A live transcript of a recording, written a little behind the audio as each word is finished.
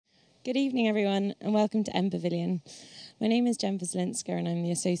Good evening, everyone, and welcome to MPavilion. My name is Jen Vaslinska, and I'm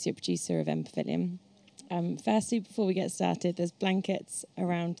the associate producer of MPavilion. Firstly, before we get started, there's blankets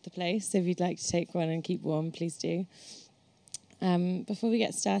around the place, so if you'd like to take one and keep warm, please do. Before we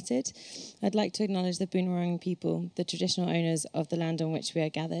get started, I'd like to acknowledge the Boonwurrung people, the traditional owners of the land on which we are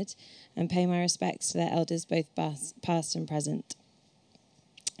gathered, and pay my respects to their elders, both past and present.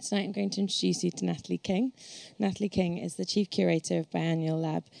 Tonight I'm going to introduce you to Natalie King. Natalie King is the Chief Curator of Biennial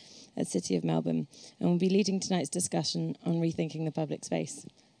Lab at City of Melbourne and will be leading tonight's discussion on rethinking the public space.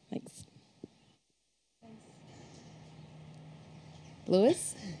 Thanks.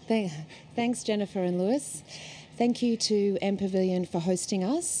 Lewis. Thanks, Jennifer and Lewis. Thank you to MPavilion for hosting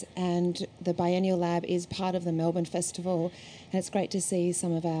us, and the Biennial Lab is part of the Melbourne Festival, and it's great to see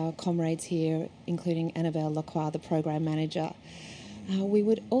some of our comrades here, including Annabelle Lacroix, the Program Manager. We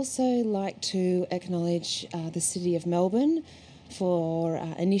would also like to acknowledge the City of Melbourne for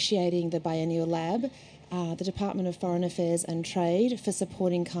initiating the Biennial Lab, the Department of Foreign Affairs and Trade for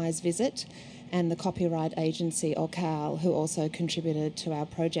supporting Kai's visit, and the copyright agency OCAL, who also contributed to our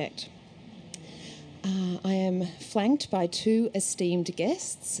project. I am flanked by two esteemed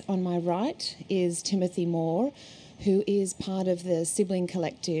guests. On my right is Timothy Moore, who is part of the Sibling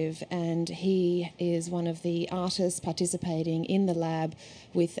Collective, and he is one of the artists participating in the lab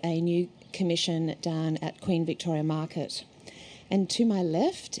with a new commission down at Queen Victoria Market. And to my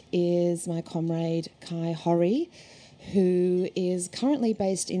left is my comrade Kai Horry, who is currently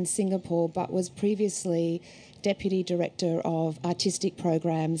based in Singapore but was previously Deputy Director of Artistic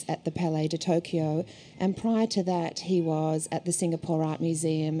Programs at the Palais de Tokyo, and prior to that he was at the Singapore Art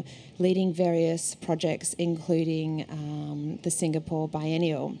Museum leading various projects including the Singapore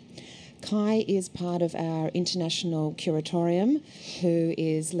Biennial. Kai is part of our international curatorium, who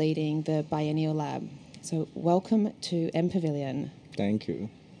is leading the Biennial Lab. So welcome to MPavilion. Thank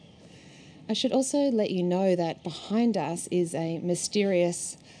you. I should also let you know that behind us is a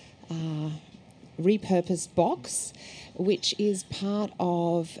mysterious repurposed box, which is part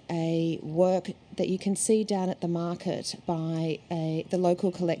of a work that you can see down at the market by the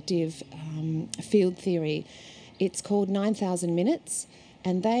local collective Field Theory. It's called 9,000 Minutes,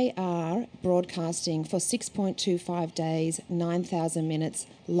 and they are broadcasting for 6.25 days, 9,000 minutes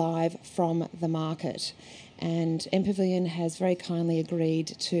live from the market. And MPavilion has very kindly agreed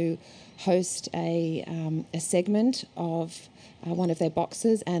to host a segment of one of their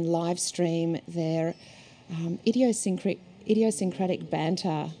boxes and live stream their idiosyncratic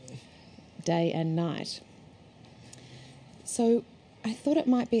banter day and night. So I thought it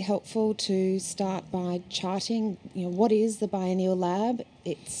might be helpful to start by charting, what is the Biennial Lab?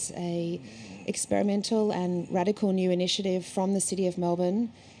 It's a experimental and radical new initiative from the City of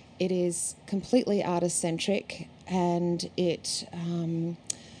Melbourne. It is completely artist-centric, and it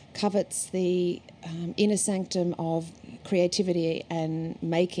covets the inner sanctum of creativity and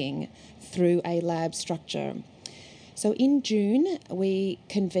making through a lab structure. So in June, we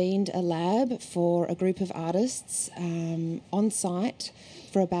convened a lab for a group of artists on site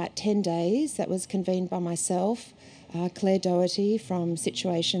for about 10 days. That was convened by myself, Claire Doherty from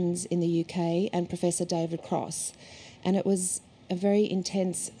Situations in the UK, and Professor David Cross. And it was a very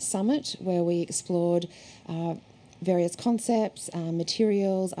intense summit where we explored various concepts,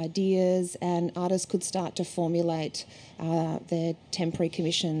 materials, ideas, and artists could start to formulate their temporary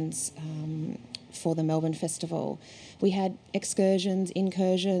commissions for the Melbourne Festival. We had excursions,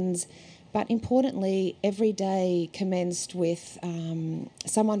 incursions, but importantly, every day commenced with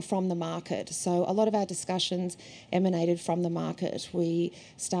someone from the market. So a lot of our discussions emanated from the market. We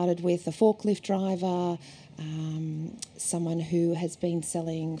started with a forklift driver, someone who has been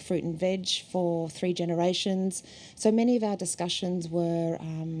selling fruit and veg for 3 generations. So many of our discussions were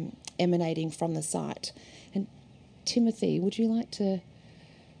emanating from the site. And Timothy, would you like to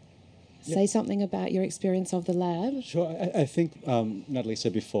say something about your experience of the lab? Sure. I think Natalie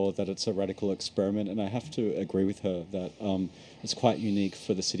said before that it's a radical experiment, and I have to agree with her that it's quite unique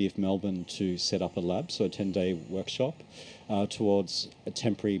for the City of Melbourne to set up a lab, so a 10-day workshop towards a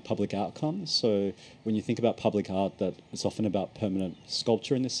temporary public outcome. So when you think about public art, that it's often about permanent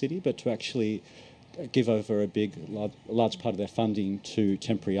sculpture in the city, but to actually give over a large part of their funding to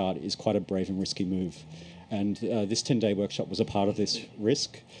temporary art is quite a brave and risky move. And this 10-day workshop was a part of this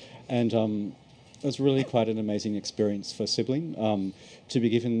risk. And it was really quite an amazing experience for Sibling to be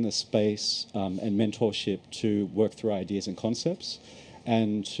given the space and mentorship to work through ideas and concepts,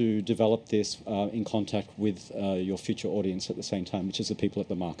 and to develop this in contact with your future audience at the same time, which is the people at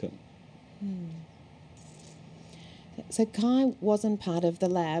the market. So Kai wasn't part of the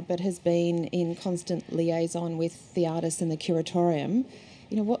lab, but has been in constant liaison with the artists in the curatorium.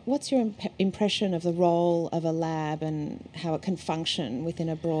 what's your impression of the role of a lab and how it can function within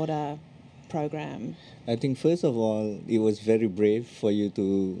a broader program? I think first of all, it was very brave for you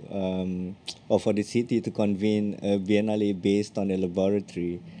to, or for the city to convene a biennale based on a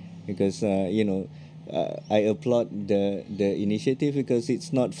laboratory, because I applaud the initiative because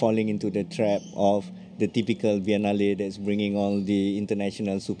it's not falling into the trap of the typical biennale that's bringing all the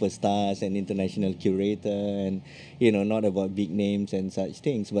international superstars and international curator, and not about big names and such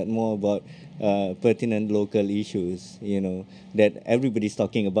things, but more about pertinent local issues that everybody's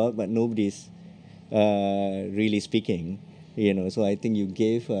talking about but nobody's really speaking. So I think you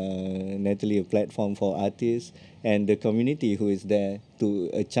gave Natalie a platform for artists and the community who is there to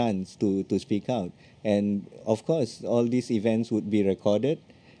a chance to speak out. And of course, all these events would be recorded,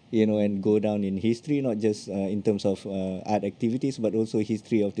 and go down in history, not just in terms of art activities, but also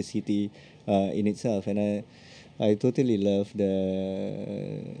history of the city in itself. And I totally love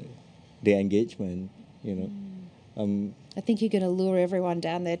the engagement. I think you're going to lure everyone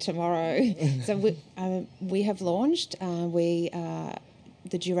down there tomorrow. So we have launched.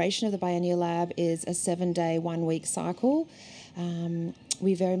 The duration of the Biennial Lab is a 7-day, 1-week cycle.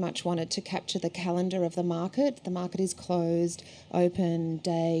 We very much wanted to capture the calendar of the market. The market is closed, open,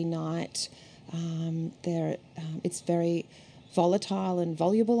 day, night. It's very volatile and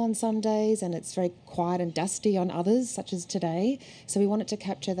voluble on some days, and it's very quiet and dusty on others, such as today. So we wanted to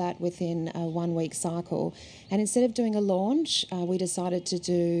capture that within a 1-week cycle. And instead of doing a launch, we decided to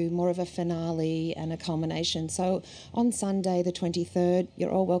do more of a finale and a culmination. So on Sunday, the 23rd,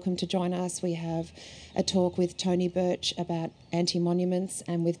 you're all welcome to join us. We have a talk with Tony Birch about anti-monuments,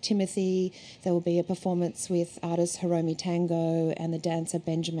 and with Timothy, there will be a performance with artist Hiromi Tango and the dancer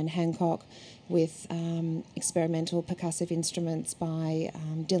Benjamin Hancock, with experimental percussive instruments by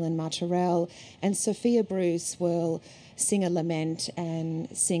Dylan Martorell, and Sophia Bruce will sing a lament and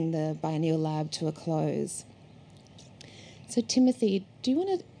sing the Biennial Lab to a close. So Timothy, do you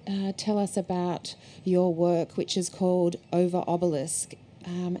want to tell us about your work, which is called Over Obelisk?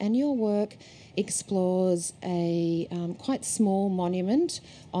 And your work explores a quite small monument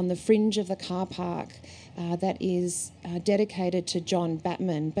on the fringe of the car park that is dedicated to John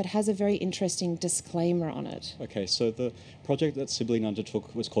Batman, but has a very interesting disclaimer on it. Okay, so the project that Sibylline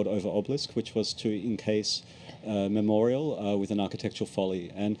undertook was called Over Obelisk, which was to encase a memorial with an architectural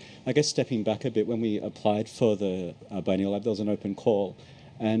folly. And I guess stepping back a bit, when we applied for the Biennial Lab, there was an open call,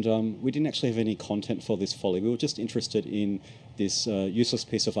 and we didn't actually have any content for this folly. We were just interested in this useless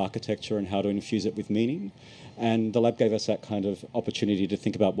piece of architecture and how to infuse it with meaning. And the lab gave us that kind of opportunity to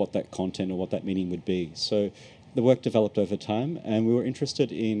think about what that content or what that meaning would be. So the work developed over time, and we were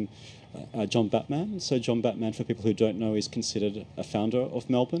interested in John Batman. So John Batman, for people who don't know, is considered a founder of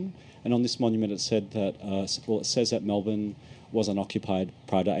Melbourne. And on this monument, it said that, it says that Melbourne was unoccupied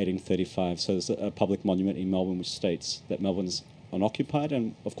prior to 1835. So there's a public monument in Melbourne which states that Melbourne's unoccupied,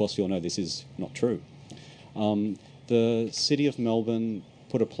 and of course we all know this is not true. The City of Melbourne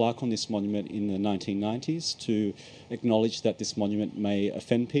put a plaque on this monument in the 1990s to acknowledge that this monument may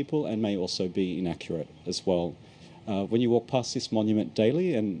offend people and may also be inaccurate as well. When you walk past this monument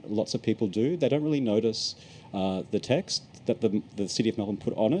daily, and lots of people do, they don't really notice the text that the City of Melbourne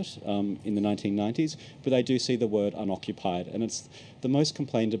put on it in the 1990s, but they do see the word unoccupied. And it's the most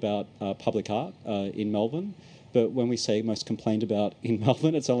complained about public art in Melbourne. But when we say most complained about in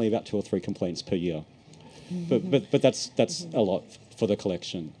Melbourne, it's only about 2 or 3 complaints per year. But that's a lot for the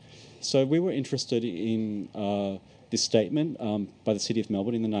collection. So we were interested in this statement by the City of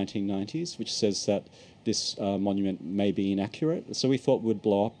Melbourne in the 1990s, which says that this monument may be inaccurate. So we thought we'd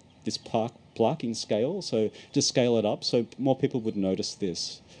blow up this plaque in scale, so just scale it up so more people would notice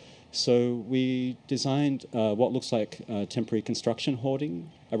this. So we designed what looks like temporary construction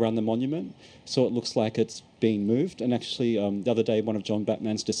hoarding around the monument, so it looks like it's being moved. And actually, the other day, one of John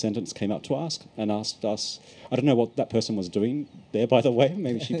Batman's descendants came up to us and asked us, I don't know what that person was doing there, by the way,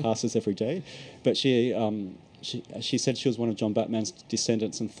 maybe she passes every day, but she said she was one of John Batman's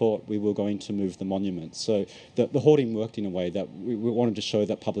descendants and thought we were going to move the monument. So the hoarding worked in a way that we wanted to show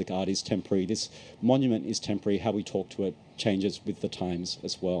that public art is temporary. This monument is temporary. How we talk to it changes with the times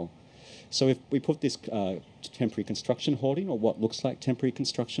as well. So if we put this temporary construction hoarding, or what looks like temporary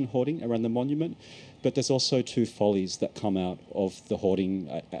construction hoarding, around the monument, but there's also 2 follies that come out of the hoarding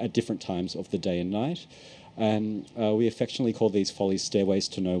at different times of the day and night. And we affectionately call these follies stairways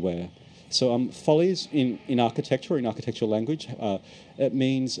to nowhere. So follies in architecture, in architectural language, it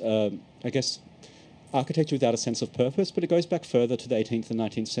means, I guess, architecture without a sense of purpose, but it goes back further to the 18th and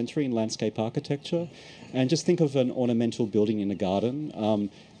 19th century in landscape architecture. And just think of an ornamental building in a garden.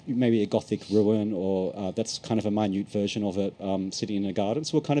 maybe a Gothic ruin, or that's kind of a minute version of it sitting in a garden.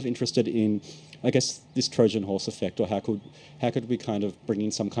 So we're kind of interested in, I guess, this Trojan horse effect, or how could we kind of bring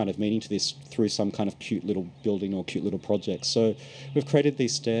in some kind of meaning to this through some kind of cute little building or cute little project. So we've created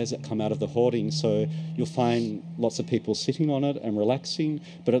these stairs that come out of the hoarding, so you'll find lots of people sitting on it and relaxing,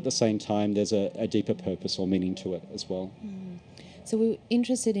 but at the same time there's a deeper purpose or meaning to it as well. So we're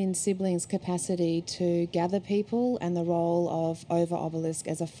interested in Siblings' capacity to gather people and the role of Over Obelisk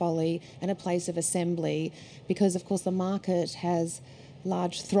as a folly and a place of assembly, because of course the market has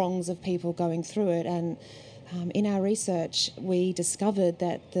large throngs of people going through it, and in our research we discovered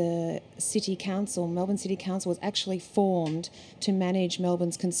that the City Council, Melbourne City Council, was actually formed to manage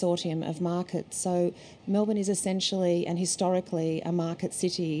Melbourne's consortium of markets. So Melbourne is essentially and historically a market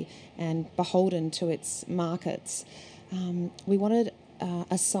city and beholden to its markets. We wanted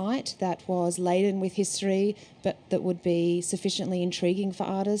a site that was laden with history, but that would be sufficiently intriguing for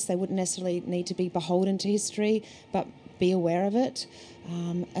artists. They wouldn't necessarily need to be beholden to history, but be aware of it.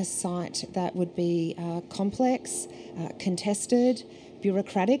 A site that would be complex, contested,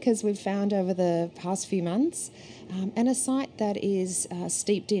 bureaucratic, as we've found over the past few months, and a site that is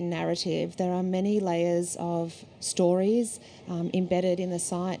steeped in narrative. There are many layers of stories embedded in the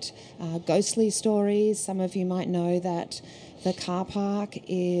site, ghostly stories. Some of you might know that the car park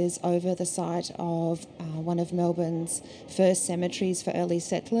is over the site of one of Melbourne's first cemeteries for early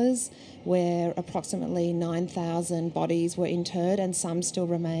settlers, where approximately 9,000 bodies were interred and some still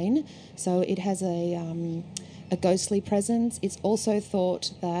remain. So it has a ghostly presence. It's also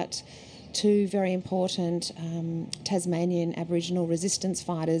thought that two very important Tasmanian Aboriginal resistance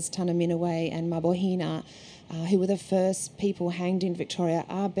fighters, Tunnerminnerway and Mabohina, who were the first people hanged in Victoria,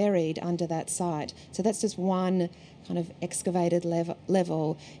 are buried under that site. So that's just one kind of excavated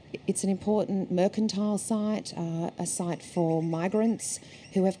level. It's an important mercantile site, a site for migrants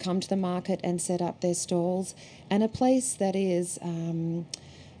who have come to the market and set up their stalls, and a place that is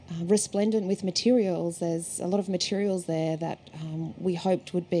resplendent with materials. There's a lot of materials there that we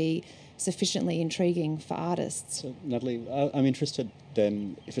hoped would be sufficiently intriguing for artists. So, Natalie, I'm interested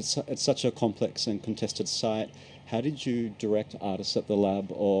then, if it's such a complex and contested site, how did you direct artists at the lab,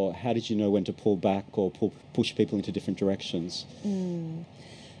 or how did you know when to pull back or push people into different directions?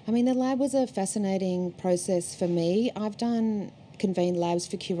 I mean, the lab was a fascinating process for me. I've convened labs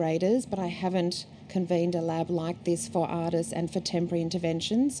for curators, but I haven't convened a lab like this for artists and for temporary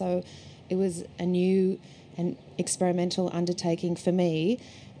intervention. So it was a new and experimental undertaking for me.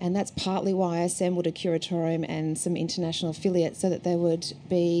 And that's partly why I assembled a curatorium and some international affiliates, so that there would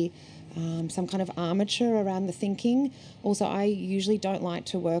be some kind of armature around the thinking. Also, I usually don't like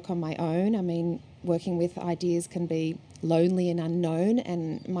to work on my own. I mean, working with ideas can be lonely and unknown,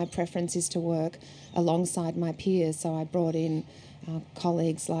 and my preference is to work alongside my peers. So I brought in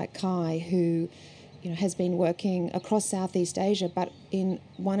colleagues like Kai, who has been working across Southeast Asia, but in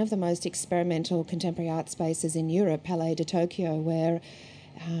one of the most experimental contemporary art spaces in Europe, Palais de Tokyo, where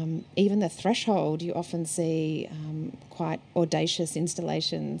even the threshold, you often see quite audacious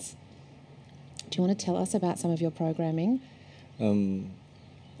installations. Do you want to tell us about some of your programming?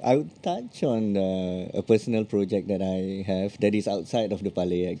 I would touch on a personal project that I have that is outside of the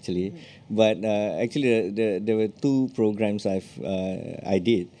Palais, actually. But actually, there were two programs I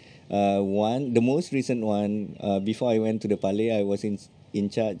did. The most recent one, before I went to the Palais, I was in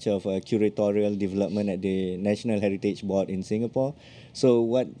charge of curatorial development at the National Heritage Board in Singapore. So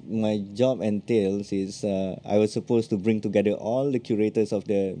what my job entails is I was supposed to bring together all the curators of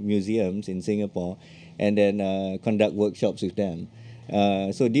the museums in Singapore and then conduct workshops with them.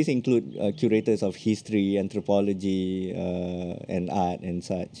 So these include curators of history, anthropology, and art and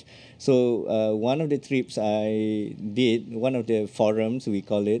such. So one of the trips I did, one of the forums, we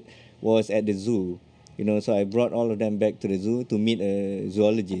call it, was at the zoo. So I brought all of them back to the zoo to meet a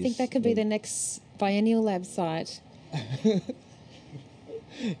zoologist. I think that could be the next Biennial Lab site.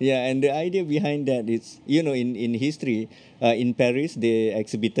 Yeah, and the idea behind that is, in history, in Paris, they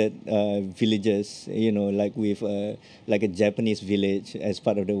exhibited villages, like with like a Japanese village as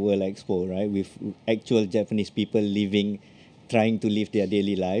part of the World Expo, right? With actual Japanese people trying to live their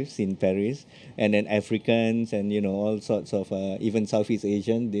daily lives in Paris. And then Africans and, all sorts of, even Southeast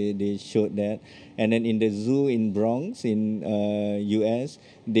Asian, they showed that. And then in the zoo in Bronx, in US,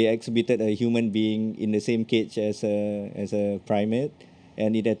 they exhibited a human being in the same cage as a primate.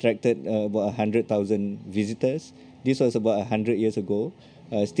 And it attracted about 100,000 visitors. This was about 100 years ago.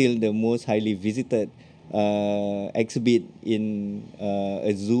 Still the most highly visited exhibit in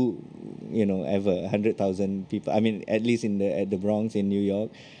a zoo ever 100,000 people. I mean, at least at the Bronx in New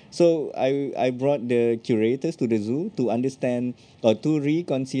York. So I brought the curators to the zoo to understand or to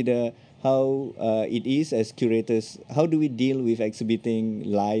reconsider how it is as curators. How do we deal with exhibiting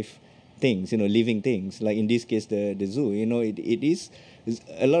live things, living things, like in this case the zoo. It is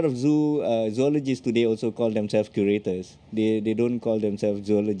a lot of zoologists today also call themselves curators. They don't call themselves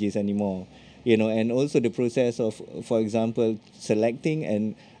zoologists anymore. And also the process of, for example, selecting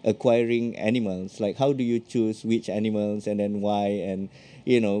and acquiring animals. Like, how do you choose which animals and then why? And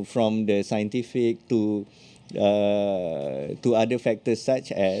from the scientific to other factors,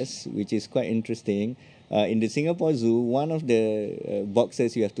 such as, which is quite interesting, in the Singapore Zoo, one of the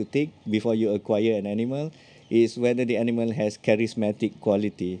boxes you have to tick before you acquire an animal is whether the animal has charismatic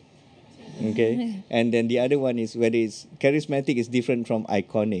quality. Okay, and then the other one is whether it's charismatic is different from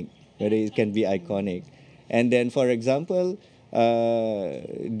iconic, whether it can be iconic. And then, for example,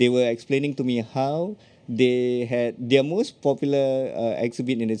 they were explaining to me how they had their most popular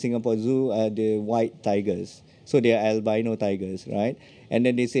exhibit in the Singapore Zoo are the white tigers. So they are albino tigers, right? And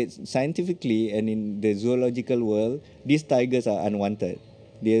then they said scientifically and in the zoological world, these tigers are unwanted.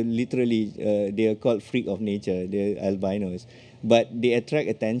 They're literally, they are called freak of nature, they're albinos. But they attract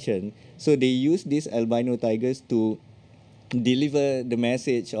attention. So they use these albino tigers to deliver the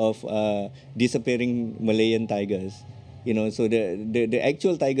message of disappearing Malayan tigers. So the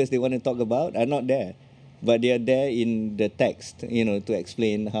actual tigers they want to talk about are not there, but they are there in the text, to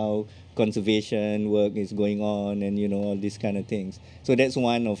explain how conservation work is going on and, all these kind of things. So that's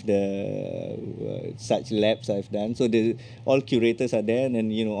one of the such labs I've done. So all curators are there, and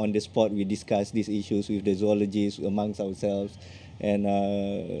then, on the spot we discuss these issues with the zoologists amongst ourselves and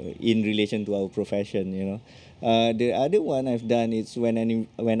in relation to our profession, the other one I've done is when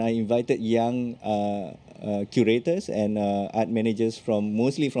I invited young curators and art managers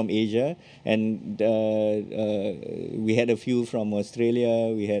mostly from Asia, and we had a few from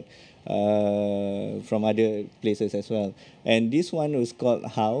Australia, we had from other places as well. And this one was called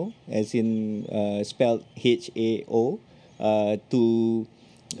HAO, as in spelled HAO, to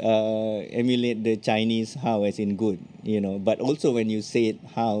emulate the Chinese how, as in good, but also when you say it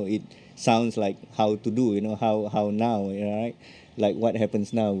how, it sounds like how to do, how now, right? Like what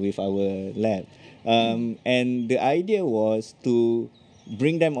happens now with our lab. And the idea was to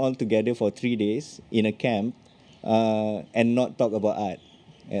bring them all together for 3 days in a camp and not talk about art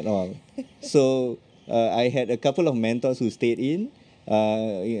at all. So I had a couple of mentors who stayed in,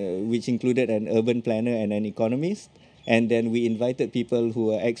 which included an urban planner and an economist. And then we invited people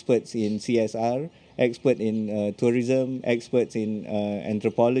who are experts in CSR, expert in tourism, experts in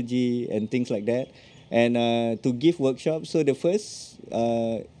anthropology and things like that, and to give workshops. So the first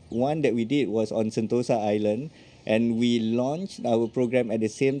one that we did was on Sentosa Island, and we launched our program at the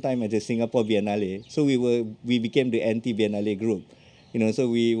same time as the Singapore Biennale. So we became the anti-Biennale group. So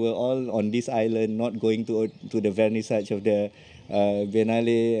we were all on this island, not going to the vernissage of the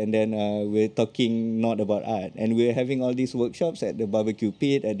Biennale, and then we're talking not about art. And we're having all these workshops at the barbecue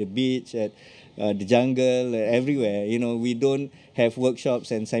pit, at the beach, at the jungle, everywhere. We don't have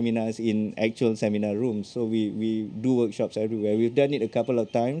workshops and seminars in actual seminar rooms. So we do workshops everywhere. We've done it a couple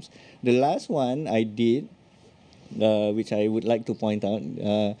of times. The last one I did, which I would like to point out,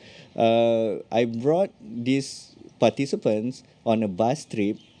 I brought these participants on a bus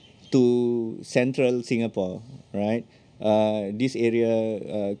trip to central Singapore, right? This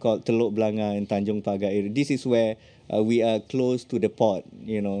area called Teluk Blangah and Tanjong Pagar area. This is where we are close to the port,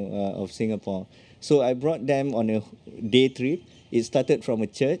 of Singapore. So I brought them on a day trip. It started from a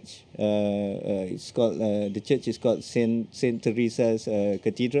church. It's called the church is called Saint Teresa's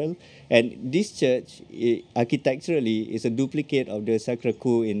Cathedral, and this church, architecturally, is a duplicate of the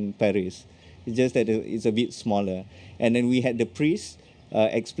Sacré-Cœur in Paris. It's just that it's a bit smaller. And then we had the priest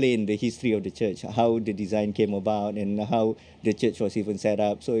explain the history of the church, how the design came about, and how the church was even set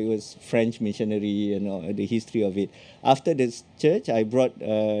up. So it was French missionary and the history of it. After this church, I brought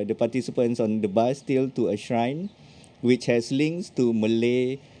the participants on the bus still to a shrine, which has links to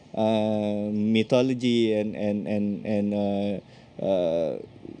Malay mythology and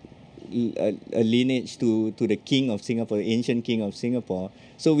a lineage to the king of Singapore, the ancient king of Singapore.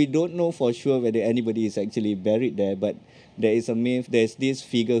 So we don't know for sure whether anybody is actually buried there, but there is a myth. There's this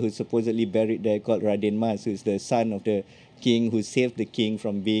figure who's supposedly buried there called Raden Mas, who is the son of the king who saved the king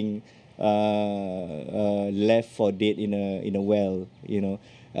from being left for dead in a well,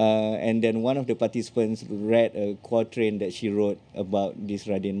 and then one of the participants read a quatrain that she wrote about this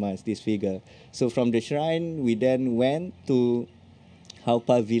Raden Mas, this figure. So from the shrine, we then went to Haw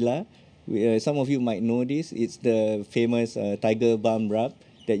Par Villa. Some of you might know this. It's the famous tiger balm rub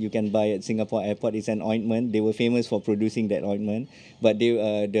that you can buy at Singapore Airport. It's an ointment. They were famous for producing that ointment, but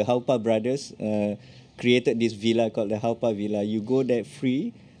the Haupa brothers created this villa called the Haupa Villa. You go there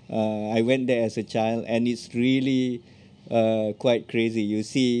free. I went there as a child, and it's really quite crazy. You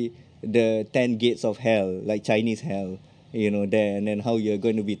see the 10 gates of hell, like Chinese hell, there, and then how you're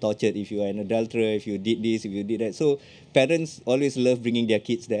going to be tortured if you are an adulterer, if you did this, if you did that. So parents always love bringing their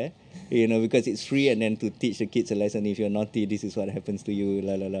kids there, because it's free, and then to teach the kids a lesson. If you're naughty, this is what happens to you,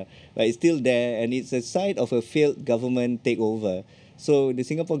 la la la. But it's still there, and it's a site of a failed government takeover. So the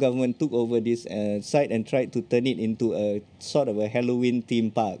Singapore government took over this site and tried to turn it into a sort of a Halloween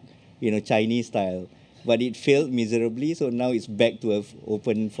theme park, Chinese style. But it failed miserably, so now it's back to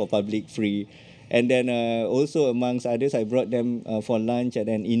open for public free. And then also amongst others, I brought them for lunch at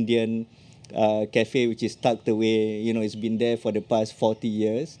an Indian cafe, which is tucked away. It's been there for the past 40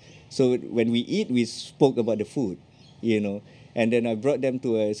 years. So when we eat, we spoke about the food, And then I brought them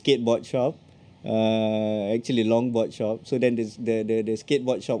to a skateboard shop, actually longboard shop. So then the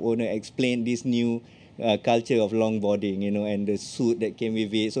skateboard shop owner explained this new culture of longboarding, and the suit that came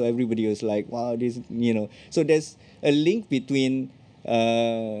with it. So everybody was like, wow, this, So there's a link between...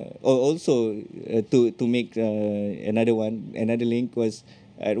 also to make another link was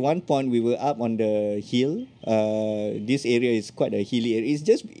at one point we were up on the hill. This area is quite a hilly area. It's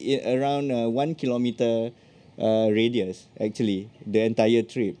just around 1 kilometer radius, actually, the entire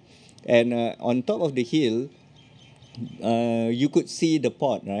trip. And on top of the hill, you could see the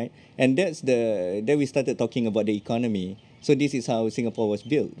port, right? And then we started talking about the economy. So this is how Singapore was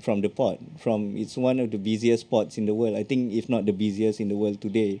built, from the port. It's one of the busiest ports in the world. I think, if not the busiest in the world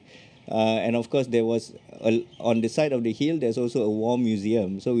today. And of course, there was on the side of the hill, there's also a war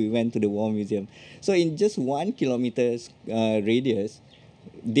museum. So we went to the war museum. So in just 1 kilometer radius,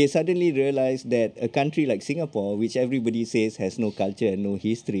 they suddenly realized that a country like Singapore, which everybody says has no culture and no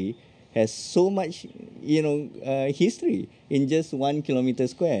history, has so much, history in just 1 kilometer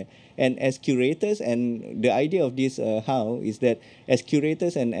square. And as curators, and the idea of this how is that as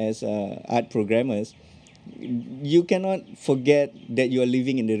curators and as art programmers, you cannot forget that you are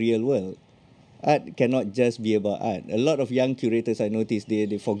living in the real world. Art cannot just be about art. A lot of young curators, I noticed, they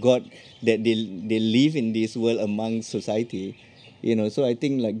forgot that they live in this world among society. So I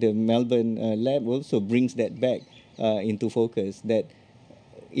think like the Melbourne lab also brings that back into focus, that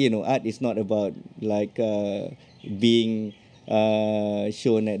art is not about like being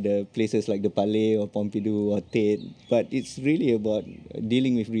shown at the places like the Palais or Pompidou or Tate, but it's really about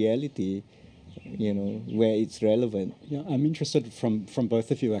dealing with reality, where it's relevant. Yeah, I'm interested from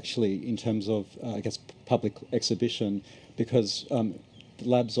both of you actually in terms of public exhibition, because the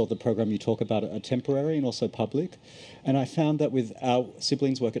labs or the program you talk about are temporary and also public, and I found that with our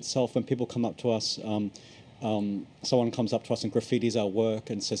siblings' work itself, when people come up to us. Someone comes up to us and graffitis our work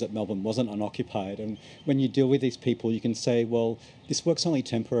and says that Melbourne wasn't unoccupied. And when you deal with these people, you can say, well, this work's only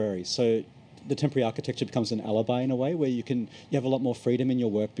temporary. So the temporary architecture becomes an alibi in a way, where you have a lot more freedom in your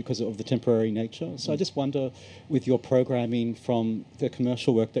work because of the temporary nature. So I just wonder, with your programming from the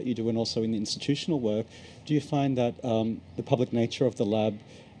commercial work that you do and also in the institutional work, do you find that the public nature of the lab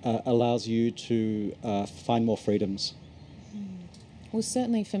allows you to find more freedoms? Well,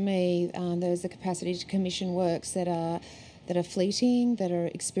 certainly for me, there's the capacity to commission works that are fleeting, that are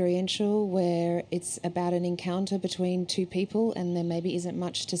experiential, where it's about an encounter between two people and there maybe isn't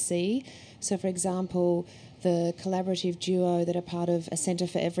much to see. So, for example, the collaborative duo that are part of A Centre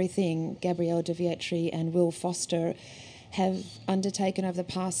for Everything, Gabrielle de Vietri and Will Foster, have undertaken over the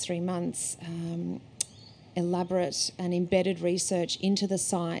past 3 months elaborate and embedded research into the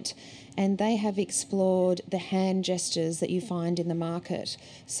site, and they have explored the hand gestures that you find in the market.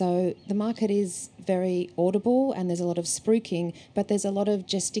 So the market is very audible and there's a lot of spruiking, but there's a lot of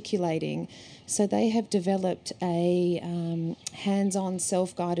gesticulating. So they have developed a hands-on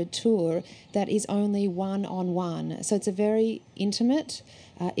self-guided tour that is only one-on-one. So it's a very intimate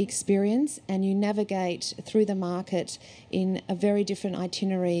experience, and you navigate through the market in a very different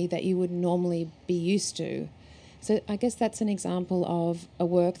itinerary that you would normally be used to. So I guess that's an example of a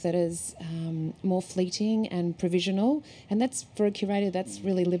work that is more fleeting and provisional, and that's, for a curator, that's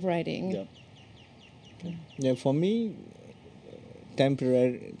really liberating. Yeah. Okay. Yeah, for me, the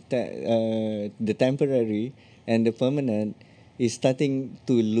temporary and the permanent is starting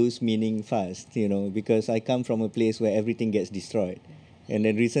to lose meaning fast, because I come from a place where everything gets destroyed. And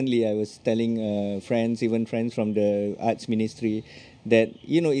then recently I was telling friends, even friends from the arts ministry, that,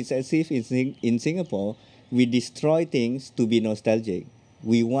 it's as if in Singapore, we destroy things to be nostalgic.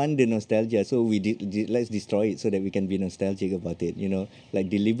 We want the nostalgia, so let's destroy it so that we can be nostalgic about it, like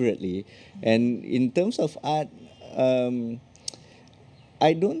deliberately. And in terms of art,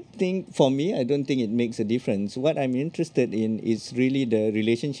 I don't think, for me, I don't think it makes a difference. What I'm interested in is really the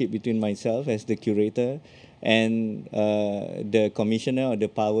relationship between myself as the curator and the commissioner or the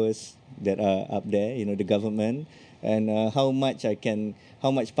powers that are up there, the government, and how much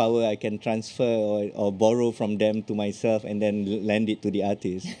power I can transfer or borrow from them to myself and then lend it to the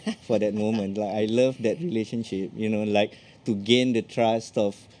artist for that moment. Like, I love that relationship, like to gain the trust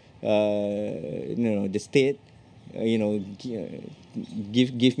of, the state,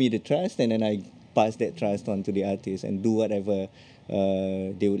 give me the trust, and then I pass that trust on to the artist and do whatever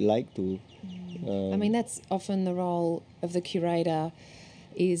they would like to. I mean, that's often the role of the curator,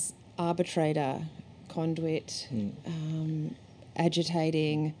 is arbitrator, conduit,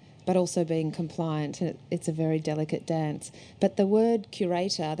 agitating, but also being compliant. And it's a very delicate dance. But the word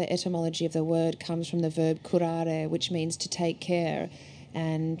curator, the etymology of the word, comes from the verb curare, which means to take care.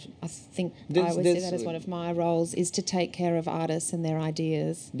 And I think I always see that as one of my roles, is to take care of artists and their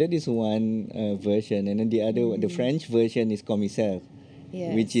ideas. That is one version. And then the other, the French version is commissaire,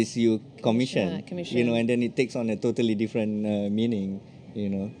 Yes. which is you commission, Commission. and then it takes on a totally different meaning,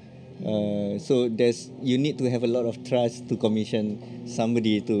 So you need to have a lot of trust to commission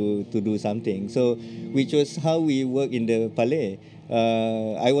somebody to do something. So, which was how we work in the Palais.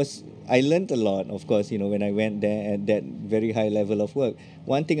 I learned a lot, of course, when I went there at that very high level of work.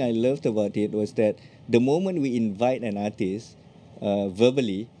 One thing I loved about it was that the moment we invite an artist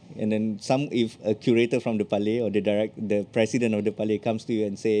verbally, and then if a curator from the Palais or the president of the Palais comes to you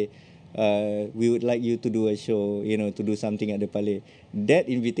and say, we would like you to do a show, to do something at the Palais, that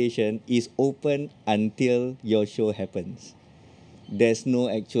invitation is open until your show happens. There's no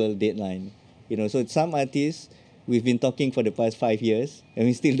actual deadline. So some artists, we've been talking for the past 5 years and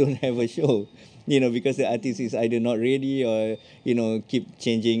we still don't have a show, because the artist is either not ready or, keep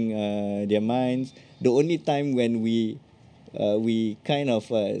changing their minds. The only time when we kind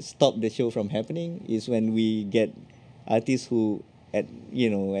of stop the show from happening is when we get artists who at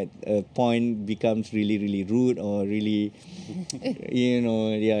a point becomes really, really rude or really,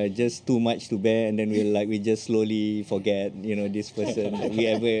 just too much to bear, and then we just slowly forget, this person that we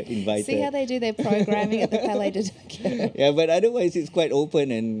ever invited. See how they do their programming at the Palais de Tokyo. Yeah, but otherwise it's quite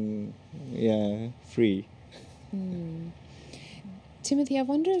open and free. Timothy, I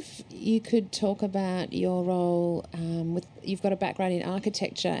wonder if you could talk about your role you've got a background in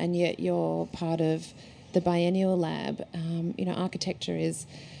architecture, and yet you're part of the Biennial Lab. Architecture is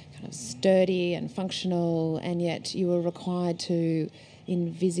kind of sturdy and functional, and yet you were required to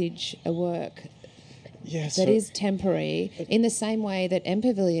envisage a work that is temporary, in the same way that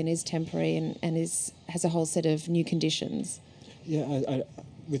MPavilion is temporary and has a whole set of new conditions. Yeah, I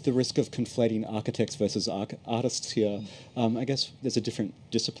with the risk of conflating architects versus artists here, I guess there's a different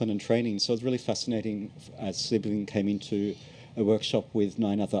discipline and training. So it's really fascinating as Sibling came into a workshop with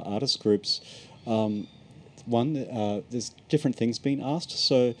 9 other artist groups. There's different things being asked.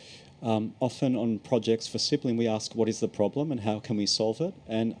 So often on projects for Sibling, we ask what is the problem and how can we solve it?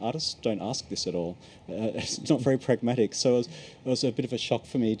 And artists don't ask this at all. It's not very pragmatic. So it was a bit of a shock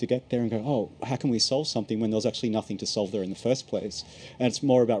for me to get there and go, oh, how can we solve something when there's actually nothing to solve there in the first place? And it's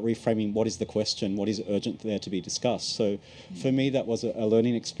more about reframing what is the question, what is urgent there to be discussed. So for me, that was a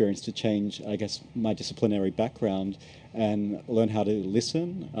learning experience to change, I guess, my disciplinary background and learn how to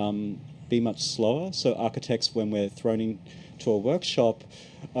listen, be much slower. So architects, when we're thrown into a workshop,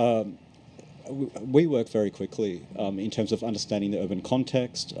 we work very quickly in terms of understanding the urban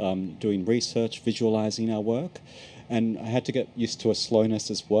context, doing research, visualizing our work. And I had to get used to a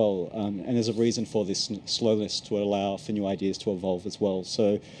slowness as well. And there's a reason for this slowness, to allow for new ideas to evolve as well.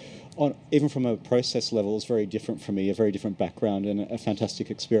 So even from a process level, it's very different for me, a very different background and a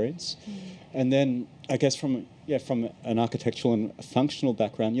fantastic experience. And then I guess from an architectural and functional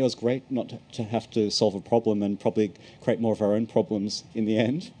background, it was great not to have to solve a problem and probably create more of our own problems in the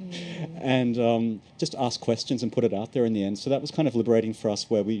end, and just ask questions and put it out there in the end. So that was kind of liberating for us,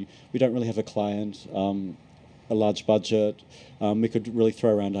 where we don't really have a client, a large budget. We could really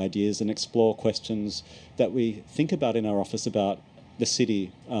throw around ideas and explore questions that we think about in our office about the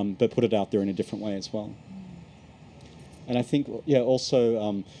city, but put it out there in a different way as well. And I think,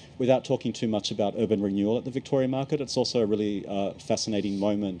 also, without talking too much about urban renewal at the Victoria Market, it's also a really fascinating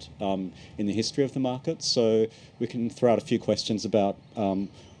moment in the history of the market. So we can throw out a few questions about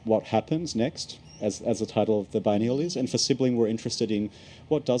what happens next, as the title of the biennial is. And for Sibling, we're interested in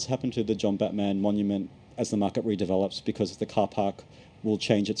what does happen to the John Batman monument as the market redevelops, because the car park will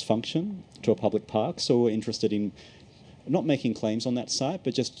change its function to a public park. So we're interested in not making claims on that site,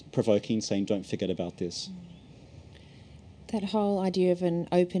 but just provoking, saying, don't forget about this. That whole idea of an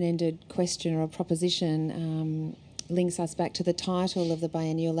open-ended question or a proposition links us back to the title of the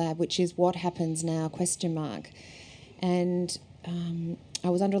biennial lab, which is "What Happens Now?" ? And I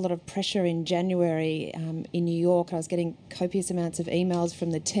was under a lot of pressure in January in New York. I was getting copious amounts of emails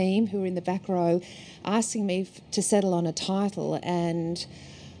from the team who were in the back row asking me to settle on a title. And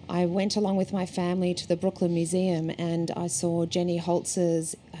I went along with my family to the Brooklyn Museum and I saw Jenny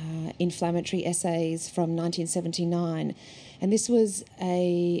Holz's inflammatory essays from 1979. And this was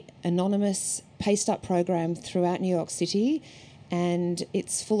a anonymous paste-up program throughout New York City, and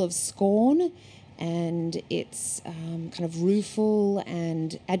it's full of scorn, and it's kind of rueful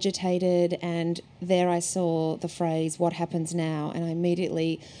and agitated. And there I saw the phrase, "What happens now?" And I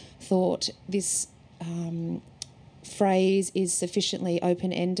immediately thought this phrase is sufficiently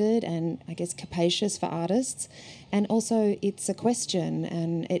open-ended and I guess capacious for artists. And also it's a question,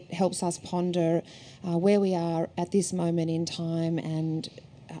 and it helps us ponder where we are at this moment in time, and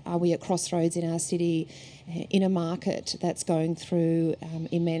are we at crossroads in our city, in a market that's going through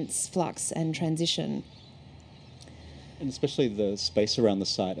immense flux and transition. And especially the space around the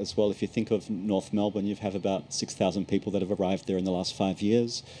site as well. If you think of North Melbourne, you have about 6,000 people that have arrived there in the last 5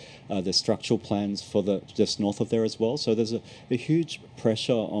 years. There's structural plans for just north of there as well. So there's a huge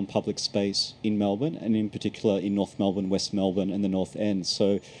pressure on public space in Melbourne, and in particular in North Melbourne, West Melbourne and the North End.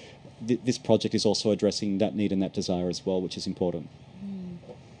 So this project is also addressing that need and that desire as well, which is important.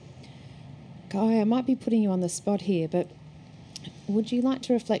 Guy, I might be putting you on the spot here, but would you like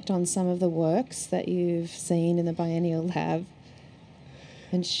to reflect on some of the works that you've seen in the Biennial Lab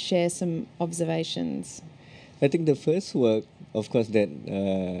and share some observations? I think the first work, of course, that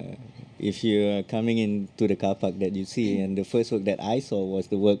if you're coming into the car park that you see, and the first work that I saw was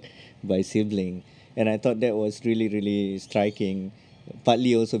the work by Sibling. And I thought that was really, really striking,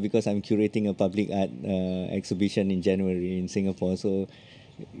 partly also because I'm curating a public art exhibition in January in Singapore. So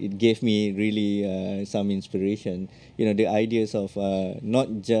it gave me really some inspiration. You know, the ideas of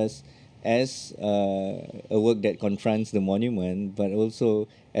not just as a work that confronts the monument, but also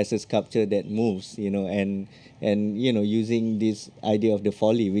as a sculpture that moves, you know, and you know, using this idea of the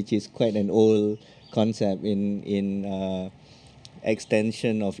folly, which is quite an old concept in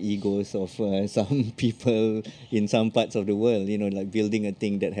extension of egos of some people in some parts of the world, you know, like building a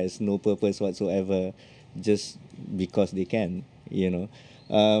thing that has no purpose whatsoever just because they can, you know.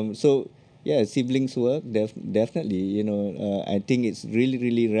 So yeah, Siblings' work definitely, you know, I think it's really,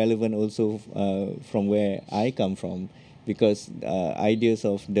 really relevant also from where I come from, because ideas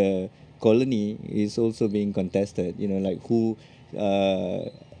of the colony is also being contested, you know, like who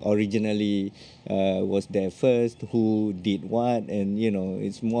originally was there first, who did what, and you know,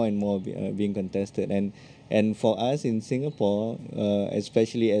 it's more and more being contested. And for us in Singapore,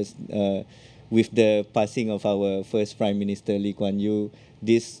 especially as with the passing of our first Prime Minister Lee Kuan Yew,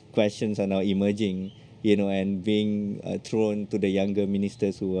 these questions are now emerging, you know, and being thrown to the younger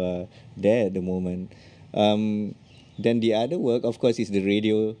ministers who are there at the moment. Then the other work, of course, is the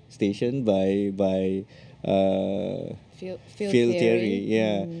radio station by Field Theory.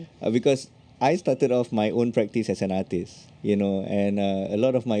 Yeah, because I started off my own practice as an artist, you know, and a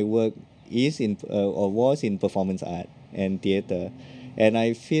lot of my work is in or was in performance art and theatre, and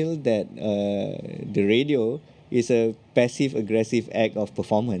I feel that the radio is a passive-aggressive act of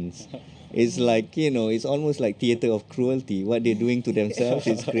performance. It's like, you know, it's almost like theatre of cruelty. What they're doing to themselves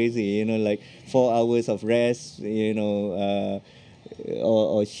is crazy, you know, like 4 hours of rest, you know,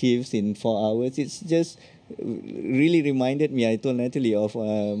 or shifts in 4 hours. It's just really reminded me, I told Natalie, of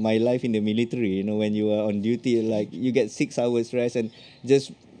my life in the military, you know, when you are on duty, like you get 6 hours rest and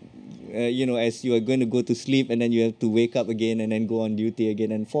just, you know, as you are going to go to sleep and then you have to wake up again and then go on duty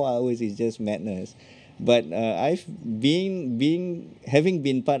again, and 4 hours is just madness. But I've having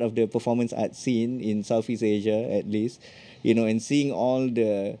been part of the performance art scene in Southeast Asia, at least, you know, and seeing all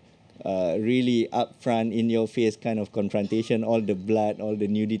the really upfront, in-your-face kind of confrontation, all the blood, all the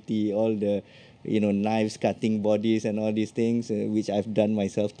nudity, all the, you know, knives cutting bodies and all these things, which I've done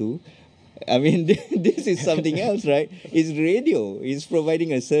myself too. I mean, this is something else, right? It's radio. It's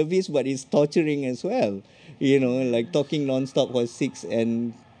providing a service, but it's torturing as well. You know, like talking non-stop for 6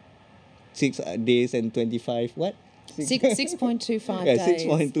 days and 25 what? 6.25 yeah, days.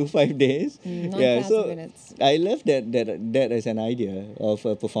 6.25 days. 9,000 so minutes. I love that as an idea of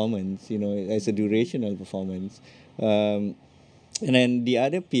a performance, you know, as a durational performance. And then the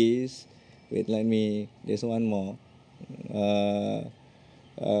other piece, wait, there's one more.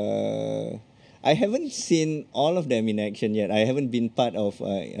 I haven't seen all of them in action yet. I haven't been part of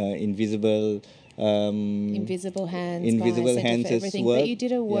Invisible Invisible Hands, Invisible by Centre Hands' for Everything. work. But you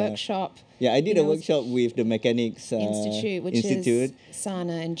did a Yeah. workshop. Yeah, I did you a know, workshop with the Mechanics Institute, which Institute. is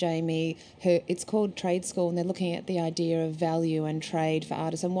Sana and Jamie. It's called Trade School, and they're looking at the idea of value and trade for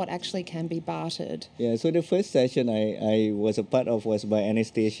artists and what actually can be bartered. Yeah, so the first session I was a part of was by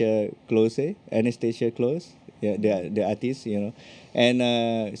Anastasia Close. Yeah, the artist, you know.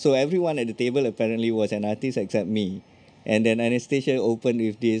 And so everyone at the table apparently was an artist except me. And then Anastasia opened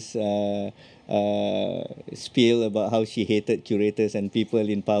with this spiel about how she hated curators and people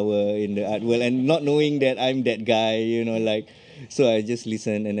in power in the art world, and not knowing that I'm that guy, you know, like. So I just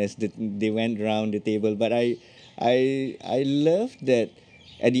listened, and as they went around the table, but I love that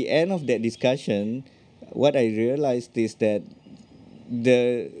at the end of that discussion, what I realized is that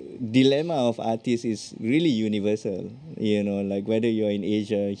the dilemma of artists is really universal. You know, like whether you're in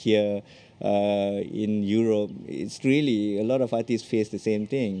Asia, here, in Europe, it's really a lot of artists face the same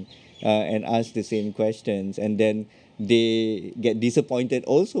thing and ask the same questions, and then they get disappointed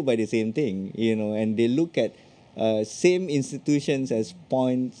also by the same thing. You know, and they look at same institutions as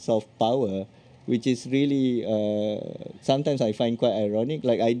points of power, which is really sometimes I find quite ironic.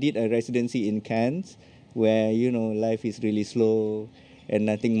 Like I did a residency in Cannes, where you know life is really slow and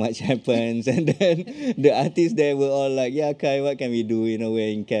nothing much happens, and then the artists there were all like, "Yeah, Kai, what can we do? You know,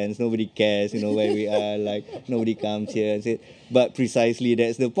 we're in Cannes, nobody cares. You know where we are. Like nobody comes here." And say, but precisely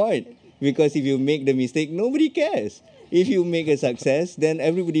that's the point, because if you make the mistake, nobody cares. If you make a success, then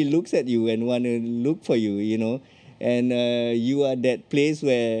everybody looks at you and want to look for you. You know, and you are that place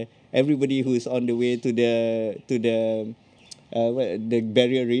where everybody who's on the way to the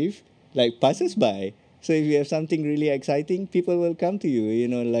barrier reef like passes by. So if you have something really exciting, people will come to you. You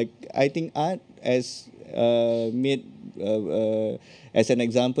know, like I think art as made as an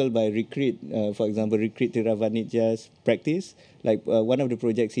example by Recreate, for example, Recreate Tiravanijya's practice. Like one of the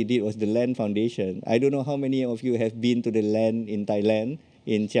projects he did was the Land Foundation. I don't know how many of you have been to the land in Thailand,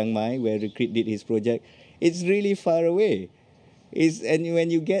 in Chiang Mai, where Recreate did his project. It's really far away. And when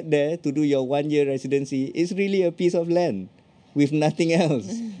you get there to do your 1 year residency, it's really a piece of land with nothing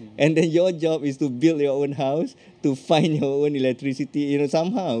else. And then your job is to build your own house, to find your own electricity, you know,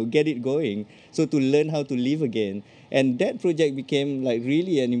 somehow get it going. So to learn how to live again. And that project became like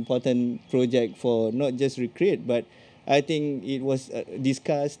really an important project for not just Recreate, but I think it was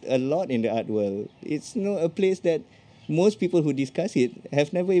discussed a lot in the art world. It's a place that most people who discuss it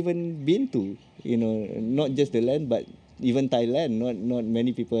have never even been to, you know, not just the land, but even Thailand. Not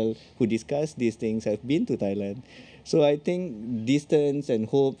many people who discuss these things have been to Thailand. So I think distance and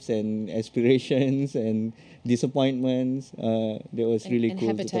hopes and aspirations and disappointments, that was really cool.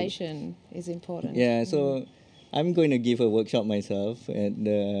 And habitation is important. Yeah, so I'm going to give a workshop myself, and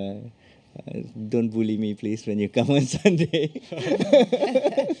don't bully me, please, when you come on Sunday.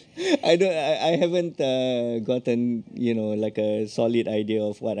 I haven't gotten like a solid idea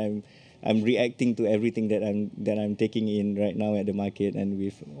of what I'm reacting to everything that I'm taking in right now at the market and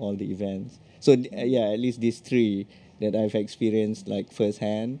with all the events. So at least these three that I've experienced like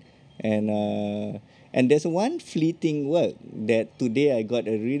firsthand, and there's one fleeting work that today I got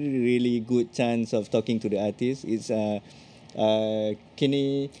a really good chance of talking to the artist. It's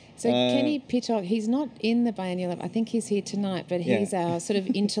Kenny. So Kenny Pittock, he's not in the Biennial. I think he's here tonight, but he's our sort of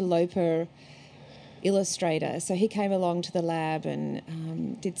interloper illustrator. So he came along to the lab and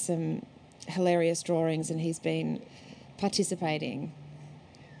did some hilarious drawings, and he's been participating.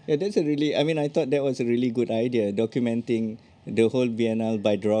 Yeah, I thought that was a really good idea, documenting the whole Biennale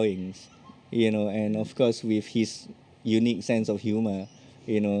by drawings, and of course with his unique sense of humor,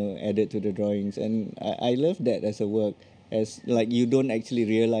 added to the drawings. And I love that as a work, as like you don't actually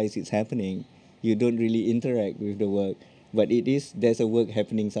realize it's happening. You don't really interact with the work, but there's a work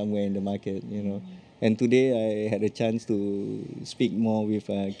happening somewhere in the market, And today I had a chance to speak more with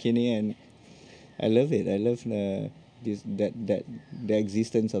Kenny, and I love it. I love the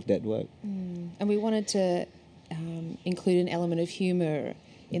existence of that work. And we wanted to include an element of humour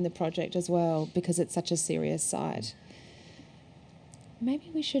in the project as well, because it's such a serious site. Maybe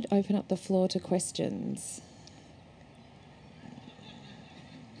we should open up the floor to questions.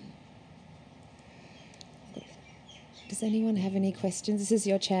 Does anyone have any questions? This is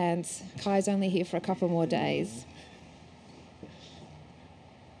your chance. Kai's only here for a couple more days.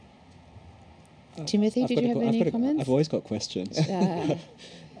 Timothy, did you have any comments? I've always got questions.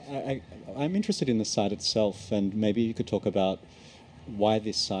 I'm interested in the site itself, and maybe you could talk about why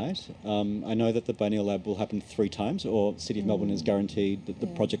this site. I know that the Biennial Lab will happen 3 times, or City of Melbourne is guaranteed that the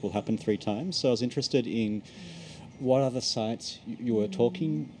project will happen 3 times. So I was interested in what other sites you were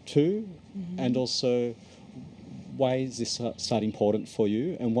talking to, and also why is this site important for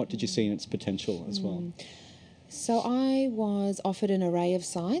you, and what did you see in its potential as well? So I was offered an array of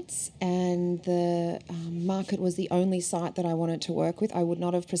sites, and the market was the only site that I wanted to work with. I would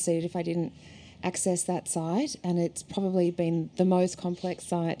not have proceeded if I didn't access that site, and it's probably been the most complex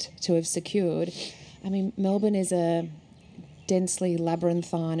site to have secured. I mean, Melbourne is a densely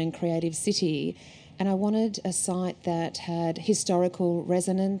labyrinthine and creative city, and I wanted a site that had historical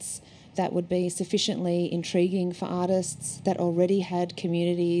resonance, that would be sufficiently intriguing for artists, that already had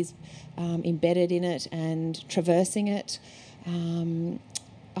communities embedded in it and traversing it. I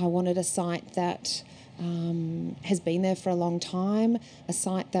wanted a site that has been there for a long time, a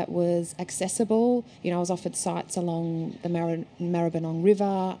site that was accessible. You know, I was offered sites along the Maribyrnong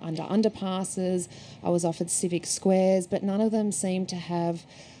River, under underpasses. I was offered civic squares, but none of them seemed to have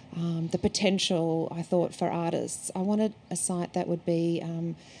the potential, I thought, for artists. I wanted a site that would be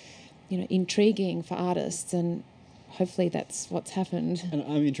intriguing for artists, and hopefully that's what's happened. And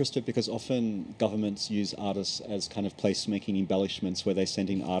I'm interested because often governments use artists as kind of placemaking embellishments where they send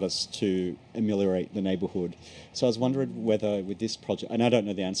in artists to ameliorate the neighbourhood. So I was wondering whether with this project, and I don't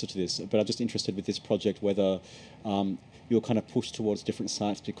know the answer to this, but I'm just interested with this project whether you were kind of pushed towards different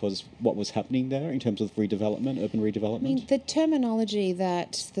sites because what was happening there in terms of redevelopment, urban redevelopment? I mean, the terminology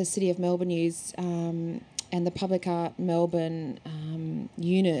that the City of Melbourne used and the Public Art Melbourne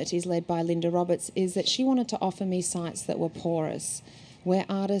unit is led by Linda Roberts, is that she wanted to offer me sites that were porous, where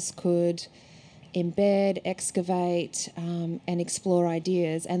artists could embed, excavate and explore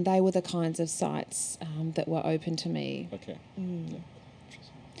ideas, and they were the kinds of sites that were open to me. Okay. And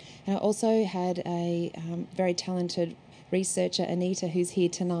I also had a very talented researcher, Anita, who's here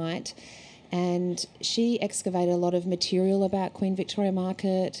tonight, and she excavated a lot of material about Queen Victoria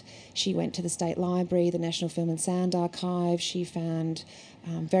Market. She went to the State Library, the National Film and Sound Archive. She found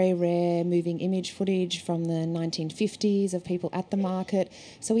very rare moving image footage from the 1950s of people at the market.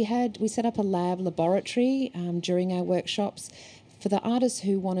 So we set up a laboratory during our workshops. For the artists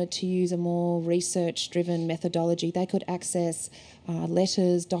who wanted to use a more research-driven methodology, they could access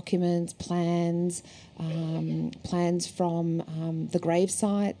letters, documents, plans from the grave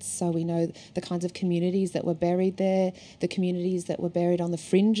sites, so we know the kinds of communities that were buried there, the communities that were buried on the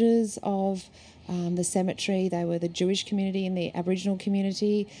fringes of the cemetery. They were the Jewish community and the Aboriginal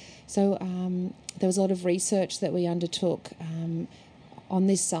community. So there was a lot of research that we undertook on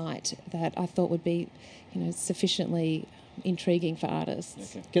this site that I thought would be, sufficiently intriguing for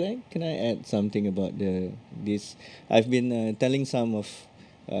artists. Okay. Can I add something about this? I've been telling some of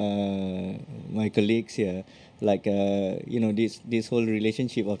my colleagues here, like this whole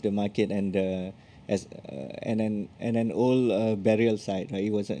relationship of the market and an old burial site,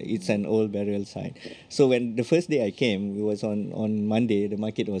 right? It's an old burial site. So when the first day I came, it was on Monday. The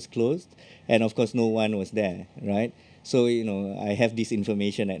market was closed, and of course no one was there, right? So I have this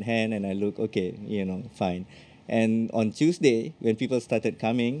information at hand, and I look, okay, fine. And on Tuesday, when people started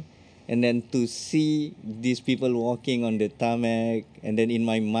coming, and then to see these people walking on the tarmac, and then in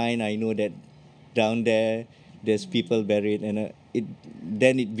my mind, I know that down there's people buried, and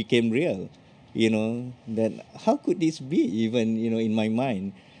then it became real, that how could this be even, in my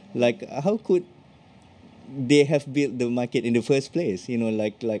mind? Like, how could they have built the market in the first place,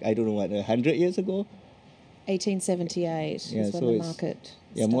 like I don't know, 100 years ago? 1878 is when the market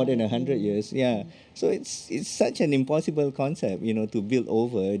started. More than 100 years, So it's such an impossible concept, to build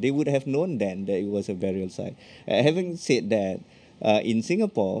over. They would have known then that it was a burial site. Having said that, in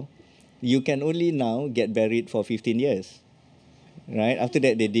Singapore, you can only now get buried for 15 years, right? After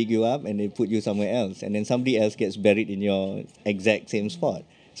that, they dig you up and they put you somewhere else, and then somebody else gets buried in your exact same spot.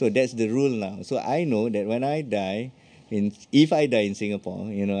 So that's the rule now. So I know that when I die, if I die in Singapore,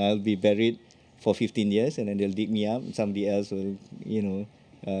 I'll be buried for 15 years, and then they'll dig me up, and somebody else will,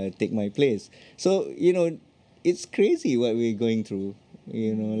 take my place. So, it's crazy what we're going through.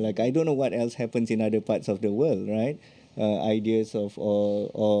 Like, I don't know what else happens in other parts of the world, right? Ideas of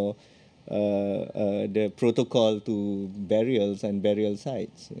or the protocol to burials and burial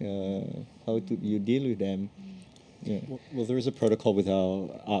sites. How do you deal with them? Yeah. Well, there is a protocol with our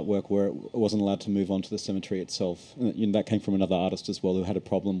artwork where it wasn't allowed to move on to the cemetery itself. And that came from another artist as well who had a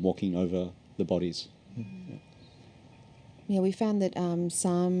problem walking over the bodies. Yeah, we found that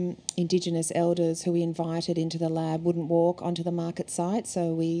some Indigenous elders who we invited into the lab wouldn't walk onto the market site,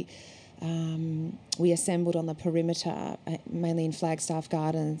 so we assembled on the perimeter, mainly in Flagstaff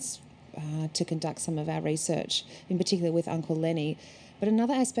Gardens, to conduct some of our research, in particular with Uncle Lenny. But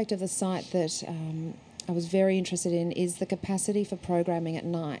another aspect of the site that I was very interested in is the capacity for programming at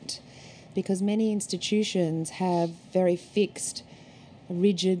night, because many institutions have very fixed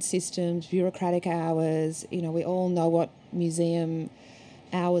rigid systems, bureaucratic hours. You know, we all know what museum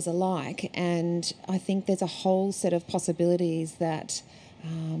hours are like, and I think there's a whole set of possibilities that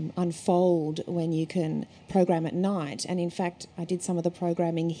unfold when you can program at night. And in fact, I did some of the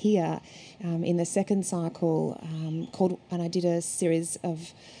programming here in the second cycle and I did a series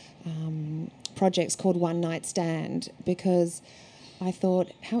of projects called One Night Stand, because I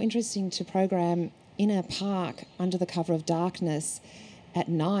thought how interesting to program in a park under the cover of darkness at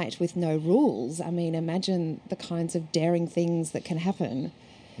night with no rules. I mean, imagine the kinds of daring things that can happen.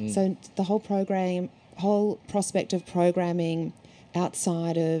 So the whole prospect of programming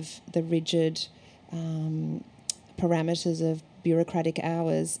outside of the rigid parameters of bureaucratic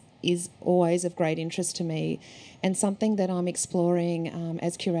hours is always of great interest to me, and something that I'm exploring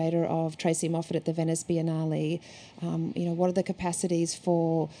as curator of Tracy Moffat at the Venice Biennale. What are the capacities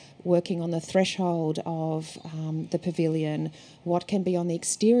for working on the threshold of the pavilion? What can be on the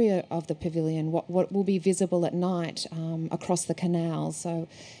exterior of the pavilion? What will be visible at night across the canal? So,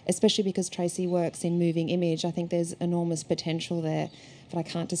 especially because Tracy works in moving image, I think there's enormous potential there, but I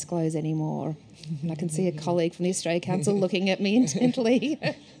can't disclose any more. And I can see a colleague from the Australia Council looking at me intently.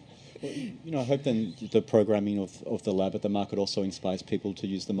 Well, I hope then the programming of the lab at the market also inspires people to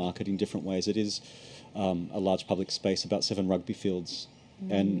use the market in different ways. It is a large public space, about 7 rugby fields,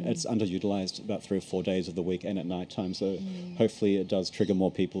 and it's underutilised about 3 or 4 days of the week and at night time. So hopefully it does trigger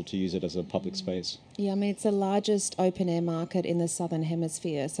more people to use it as a public space. Yeah, I mean, it's the largest open-air market in the Southern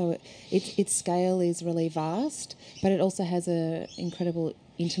Hemisphere, so its scale is really vast, but it also has an incredible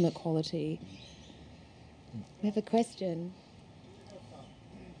intimate quality. We have a question.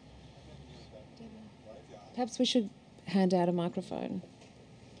 Perhaps we should hand out a microphone.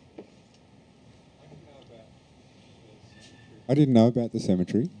 I didn't know about the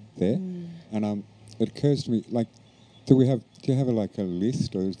cemetery there, and it occurs to me, like, do you have a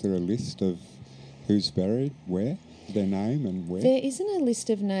list, or is there a list of who's buried where, their name and where? There isn't a list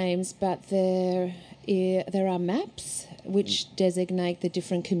of names, but there are maps which designate the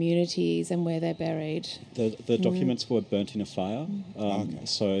different communities and where they're buried. The documents were burnt in a fire,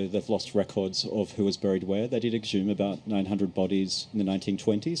 so they've lost records of who was buried where. They did exhume about 900 bodies in the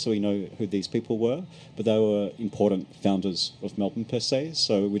 1920s, so we know who these people were, but they were important founders of Melbourne per se,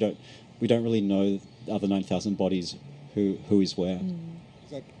 so we don't really know the other 9,000 bodies who is where.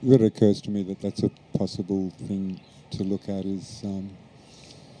 That occurs to me that's a possible thing to look at is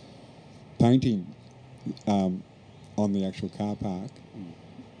painting on the actual car park,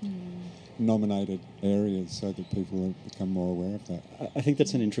 nominated areas, so that people become more aware of that. I think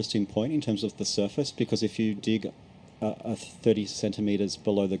that's an interesting point in terms of the surface, because if you dig 30 centimetres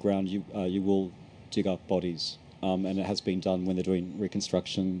below the ground, you will dig up bodies, and it has been done when they're doing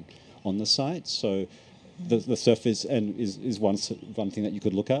reconstruction on the site. So the surface is one thing that you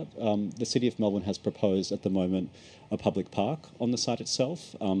could look at. The City of Melbourne has proposed at the moment a public park on the site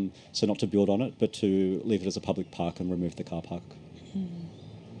itself, so not to build on it, but to leave it as a public park and remove the car park.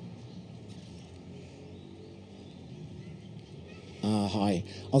 Hi.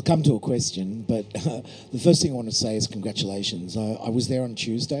 I'll come to a question, but the first thing I want to say is congratulations. I was there on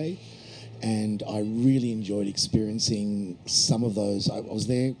Tuesday, and I really enjoyed experiencing some of those. I was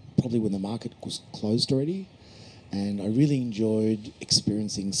there probably when the market was closed already, and I really enjoyed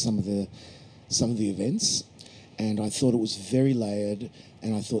experiencing some of the events, and I thought it was very layered,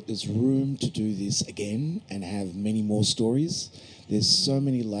 and I thought there's room to do this again and have many more stories. There's so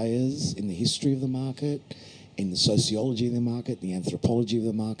many layers in the history of the market, in the sociology of the market, the anthropology of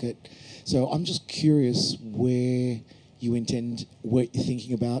the market. So I'm just curious what you're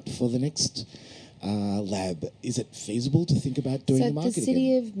thinking about for the next lab. Is it feasible to think about doing the market again? So the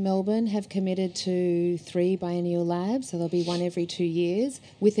City of Melbourne have committed to 3 biennial labs, so there'll be one every 2 years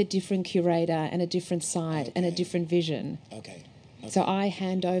with a different curator and a different site and a different vision. Okay. So I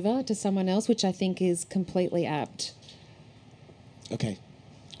hand over to someone else, which I think is completely apt. Okay,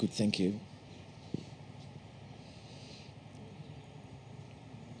 good, thank you.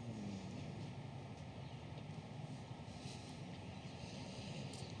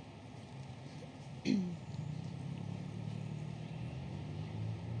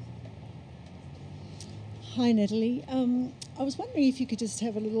 Hi, Natalie. I was wondering if you could just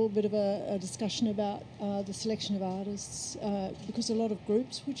have a little bit of a discussion about the selection of artists, because a lot of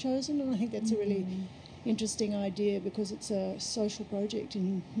groups were chosen, and I think that's a really interesting idea because it's a social project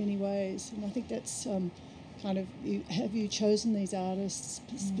in many ways, and I think that's have you chosen these artists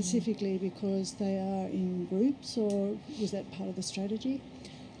specifically because they are in groups, or was that part of the strategy?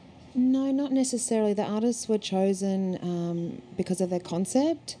 No, not necessarily. The artists were chosen because of their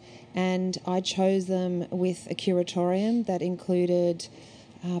concept, and I chose them with a curatorium that included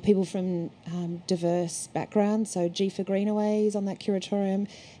people from diverse backgrounds. So Jifa Greenaway is on that curatorium.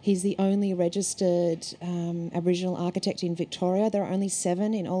 He's the only registered Aboriginal architect in Victoria. There are only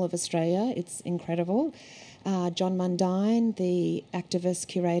 7 in all of Australia. It's incredible. John Mundine, the activist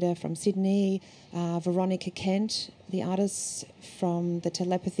curator from Sydney, Veronica Kent, the artist from the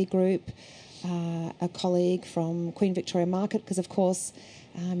Telepathy Group, a colleague from Queen Victoria Market, because of course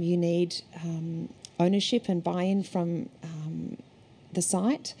you need ownership and buy-in from the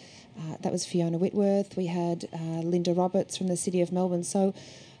site. That was Fiona Whitworth. We had Linda Roberts from the City of Melbourne. So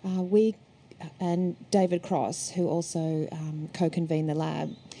and David Cross, who also co-convened the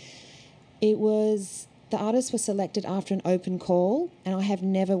lab. The artists were selected after an open call, and I have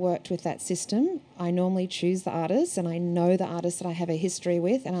never worked with that system. I normally choose the artists, and I know the artists that I have a history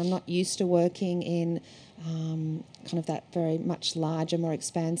with, and I'm not used to working in kind of that very much larger, more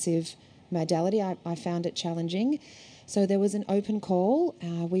expansive modality. I found it challenging. So there was an open call.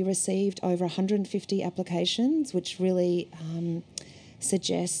 We received over 150 applications, which really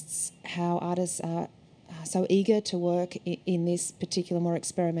suggests how artists are so eager to work in this particular more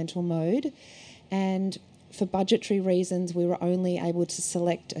experimental mode. And for budgetary reasons, we were only able to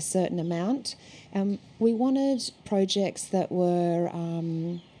select a certain amount. We wanted projects that were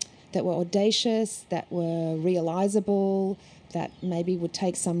audacious, that were realisable, that maybe would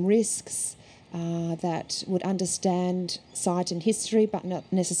take some risks, that would understand site and history but not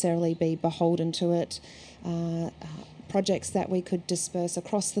necessarily be beholden to it. Projects that we could disperse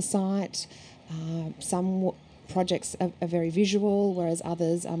across the site. Some projects are very visual, whereas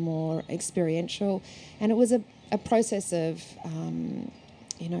others are more experiential. And it was a process of,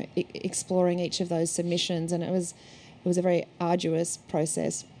 exploring each of those submissions, and it was a very arduous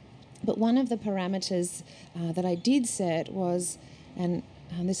process. But one of the parameters that I did set was, and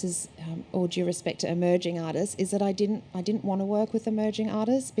this is all due respect to emerging artists, is that I didn't want to work with emerging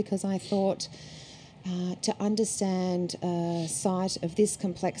artists because I thought to understand a site of this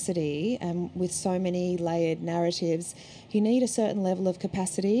complexity and with so many layered narratives, you need a certain level of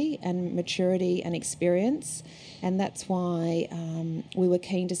capacity and maturity and experience, and that's why we were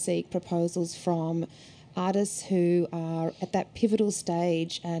keen to seek proposals from artists who are at that pivotal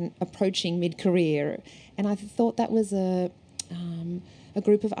stage and approaching mid-career. And I thought that was a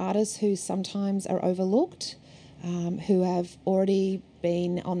group of artists who sometimes are overlooked, who have already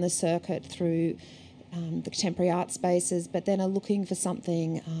been on the circuit through the contemporary art spaces, but then are looking for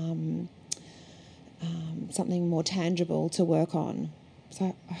something more tangible to work on.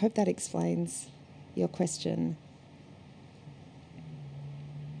 So I hope that explains your question.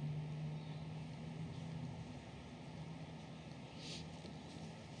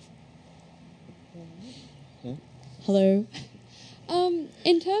 Hello.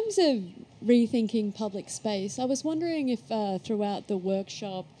 In terms of rethinking public space, I was wondering if throughout the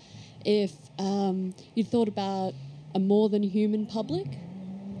workshop, if you thought about a more than human public?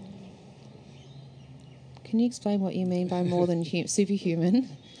 Can you explain what you mean by more than superhuman,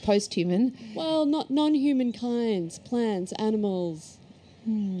 post-human? Well, not non-human kinds, plants, animals.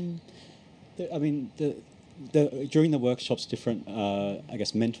 During the workshops, different,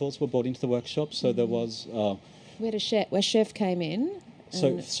 mentors were brought into the workshop. So there was... we had a chef, where chef came in.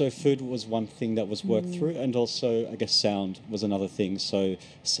 So food was one thing that was worked through, and also, I guess, sound was another thing. So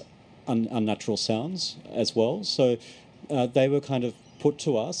unnatural sounds as well. So they were kind of put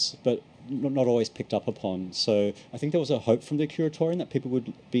to us, but not always picked up upon. So I think there was a hope from the curatorium that people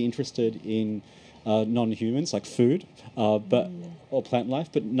would be interested in non-humans, like food, or plant life,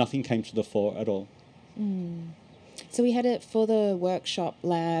 but nothing came to the fore at all. So we had it for the workshop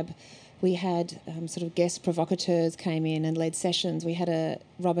lab. We had sort of guest provocateurs came in and led sessions. We had a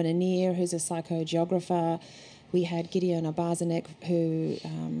Robin Anir, who's a psychogeographer. We had Gideon Obarzanek, who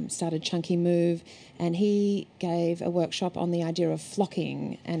started Chunky Move, and he gave a workshop on the idea of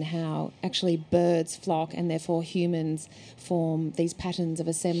flocking and how actually birds flock and therefore humans form these patterns of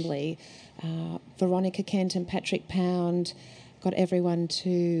assembly. Veronica Kent and Patrick Pound got everyone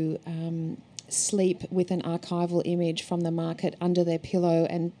to sleep with an archival image from the market under their pillow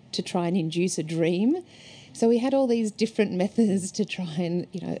and to try and induce a dream. So we had all these different methods to try and,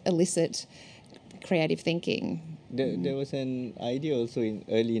 elicit creative thinking. There was an idea also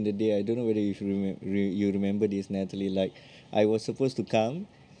early in the day. I don't know whether you remember this, Natalie. Like, I was supposed to come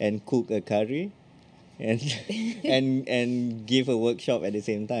and cook a curry, and and give a workshop at the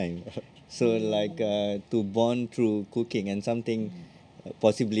same time. So to bond through cooking and something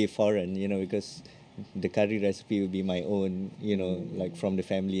possibly foreign, because the curry recipe will be my own, like from the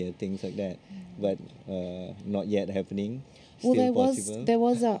family and things like that. But not yet happening. Well, Still possible. there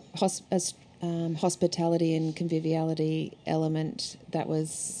was hospitality and conviviality element that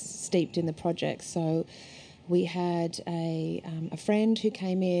was steeped in the project. So we had a friend who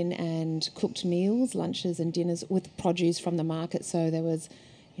came in and cooked meals, lunches and dinners with produce from the market. So there was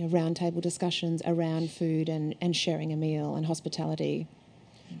roundtable discussions around food and sharing a meal and hospitality.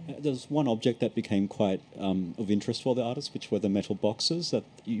 There's one object that became quite of interest for the artists, which were the metal boxes that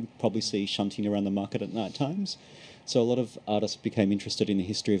you probably see shunting around the market at night times. So a lot of artists became interested in the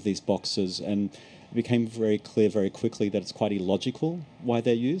history of these boxes, and it became very clear very quickly that it's quite illogical why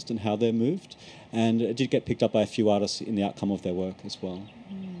they're used and how they're moved. And it did get picked up by a few artists in the outcome of their work as well.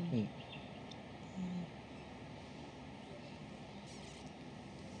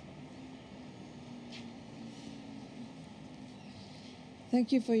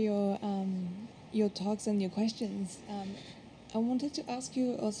 Thank you for your talks and your questions. I wanted to ask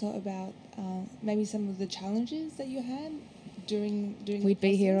you also about maybe some of the challenges that you had during We'd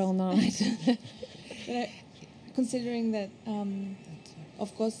be here all night. But considering that,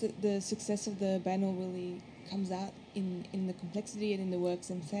 of course, the success of the biennale really comes out in the complexity and in the works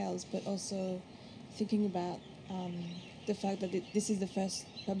themselves, but also thinking about the fact that this is the first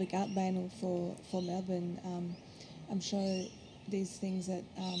public art biennale for Melbourne. I'm sure these things that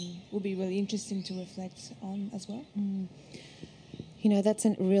will be really interesting to reflect on as well. That's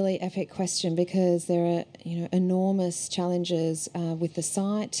a really epic question, because there are, enormous challenges with the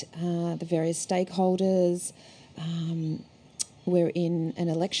site, the various stakeholders. We're in an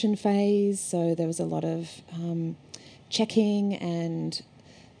election phase, so there was a lot of checking and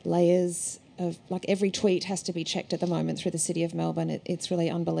layers of, like, every tweet has to be checked at the moment through the City of Melbourne. It's really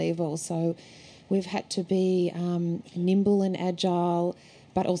unbelievable. So we've had to be nimble and agile,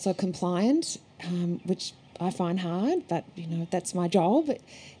 but also compliant, which I find hard, but that's my job,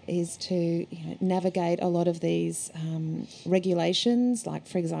 is to navigate a lot of these regulations. Like,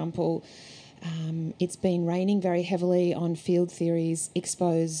 for example, it's been raining very heavily on Field Theory's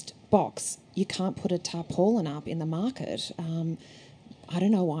exposed box. You can't put a tarpaulin up in the market. I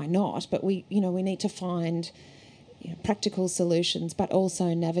don't know why not, but we need to find practical solutions, but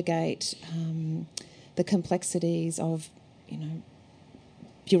also navigate the complexities of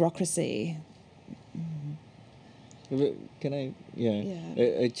bureaucracy. Can I? Yeah.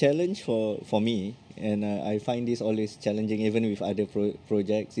 A challenge for me, and I find this always challenging, even with other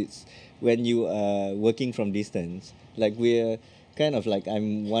projects. It's when you are working from distance. Like, we're kind of like,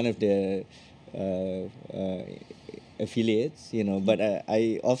 I'm one of the affiliates, but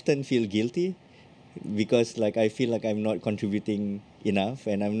I often feel guilty, because like I feel like I'm not contributing enough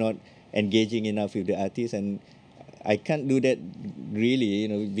and I'm not engaging enough with the artists, and I can't do that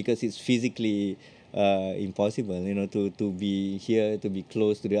really, because it's physically impossible, to be here, to be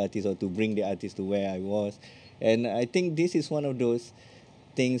close to the artist, or to bring the artist to where I was. And I think this is one of those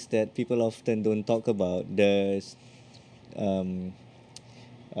things that people often don't talk about, the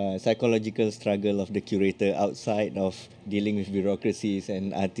psychological struggle of the curator outside of dealing with bureaucracies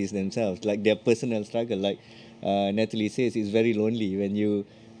and artists themselves, like their personal struggle. Like Natalie says, it's very lonely when you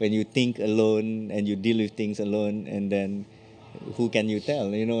think alone and you deal with things alone, and then who can you tell?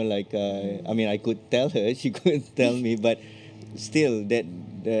 I mean, I could tell her, she could tell me, but still, that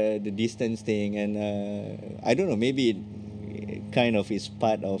the distance thing, and I don't know, maybe it kind of is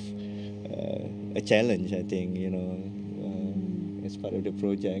part of a challenge, I think, as part of the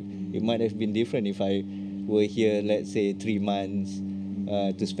project. It might have been different if I were here, let's say, 3 months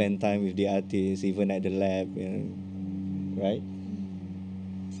to spend time with the artists, even at the lab, right?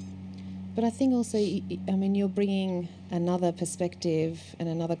 But I think also, you're bringing another perspective and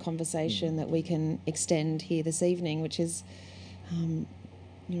another conversation that we can extend here this evening, which is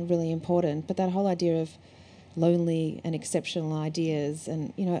really important. But that whole idea of lonely and exceptional ideas,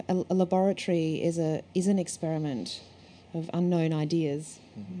 and a laboratory is an experiment of unknown ideas.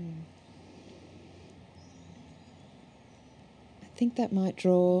 I think that might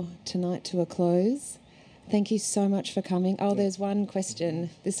draw tonight to a close. Thank you so much for coming. Oh, there's one question.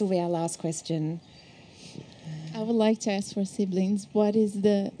 This will be our last question. I would like to ask for siblings, what is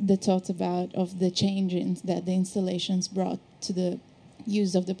the thought about of the changes that the installations brought to the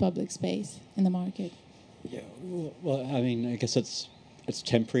use of the public space in the market? Yeah, well, I mean, I guess it's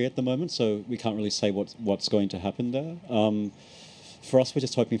temporary at the moment, so we can't really say what's going to happen there. For us, we're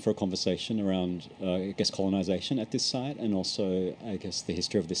just hoping for a conversation around, I guess, colonisation at this site, and also, I guess, the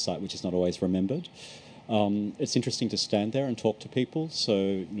history of this site, which is not always remembered. It's interesting to stand there and talk to people.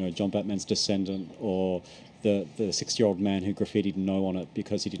 So, John Batman's descendant, or the 60-year-old man who graffitied no on it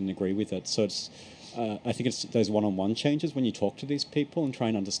because he didn't agree with it. So it's I think it's those one-on-one changes when you talk to these people and try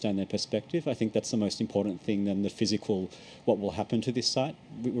and understand their perspective. I think that's the most important thing than the physical, what will happen to this site.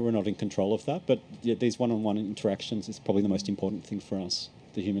 We're not in control of that, but yeah, these one-on-one interactions is probably the most important thing for us,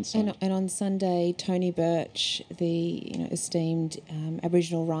 the human side. And on Sunday, Tony Birch, the esteemed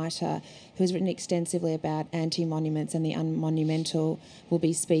Aboriginal writer who has written extensively about anti-monuments and the unmonumental, will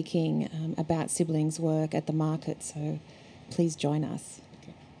be speaking about Siblings' work at the market. So please join us.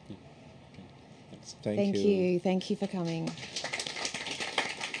 Okay. Yeah. Okay. Thanks. Thank you. Thank you for coming.